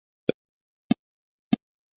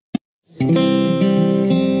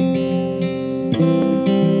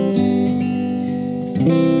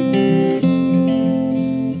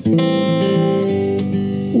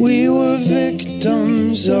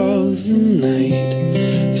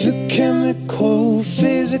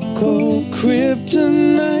physical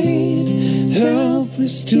kryptonite,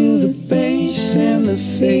 helpless to the base and the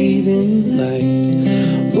fading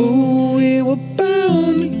light. Oh, we were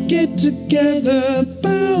bound to get together,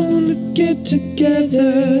 bound to get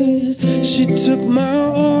together. She took my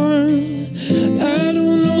arm, I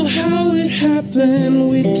don't know how it happened.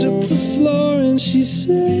 We took the floor and she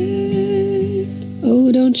said,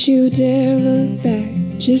 oh, don't you dare look back,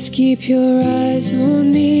 just keep your eyes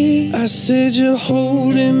on me. I said, you're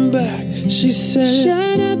holding back. She said,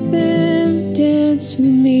 shut up and dance with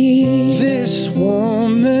me. this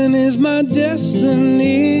woman is my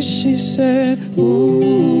destiny. She said,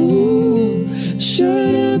 ooh,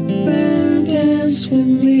 shut up and dance with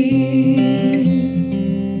me.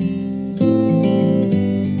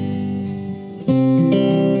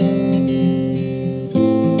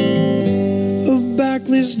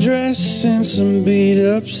 Backless dress and some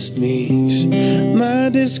beat-up sneaks, my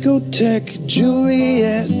discotheque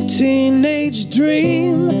Juliet teenage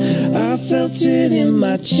dream. I felt it in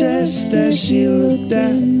my chest as she looked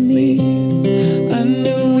at me. I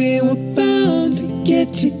knew we were bound to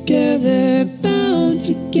get together, bound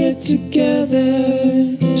to get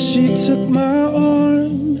together. She took my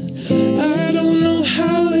arm, I don't know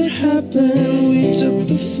how it happened. We took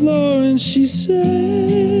the floor and she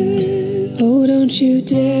said, oh, don't you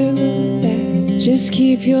dare look back, just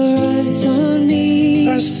keep your eyes on me.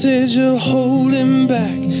 I said, you're holding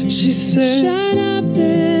back. She said, shut up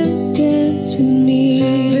and dance with me.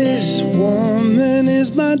 this woman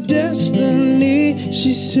is my destiny.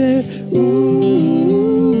 She said,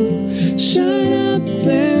 ooh, shut up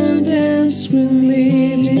and dance with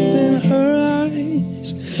me. Deep in her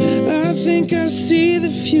eyes, I think I see the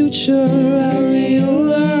future. I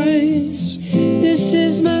realize this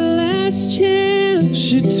is my last chance.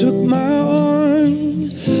 she took my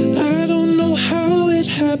arm, I don't know how it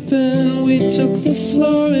happened. We took the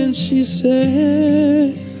floor and she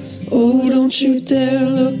said, oh, don't you dare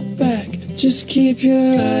look back, just keep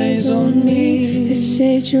your eyes on me. I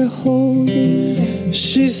said you're holding back.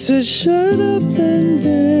 She said, shut up and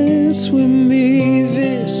dance with me.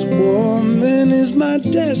 This woman is my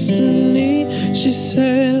destiny. She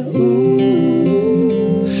said,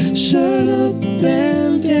 ooh, shut up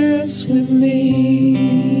and dance with me.